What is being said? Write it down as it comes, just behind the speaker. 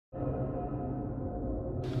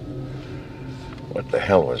What the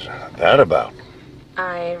hell was that about?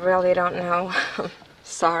 I really don't know.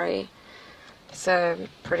 Sorry. He's a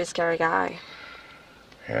pretty scary guy.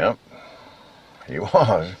 Yep, he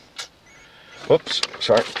was. Whoops,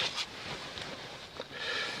 sorry.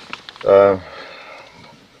 The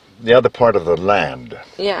other part of the land.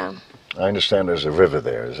 Yeah. I understand there's a river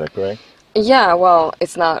there, is that correct? Yeah, well,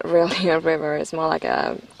 it's not really a river. It's more like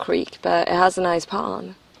a creek, but it has a nice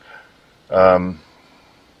pond. I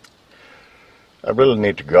really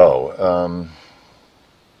need to go.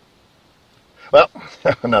 Well,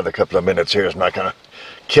 another couple of minutes here is not going to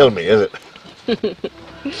kill me, is it?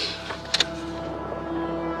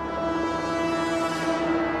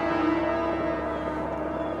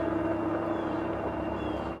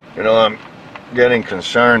 You know, I'm getting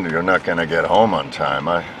concerned you're not going to get home on time.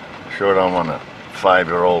 I sure don't want a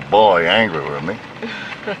 5-year-old boy angry with me.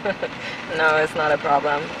 No, it's not a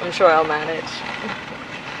problem. I'm sure I'll manage.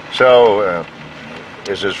 So,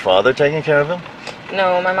 is his father taking care of him?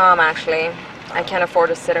 No, my mom, actually. I can't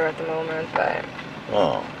afford a sitter at the moment, but...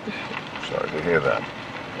 Oh, sorry to hear that.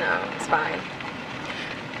 No, it's fine.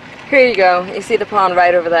 Here you go. You see the pond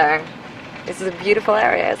right over there. This is a beautiful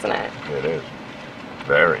area, isn't it? It is.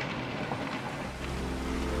 Very.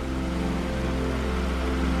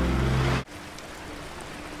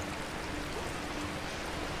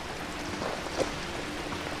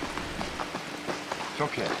 It's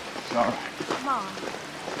okay. It's all right. Come on.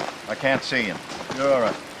 I can't see him. You're all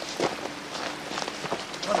right.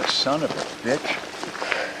 What a son of a bitch.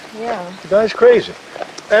 Yeah. The guy's crazy.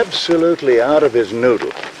 Absolutely out of his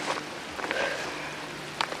noodle.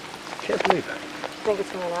 Can't believe it. Think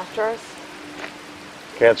it's coming after us?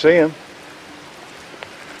 Can't see him.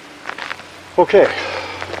 Okay.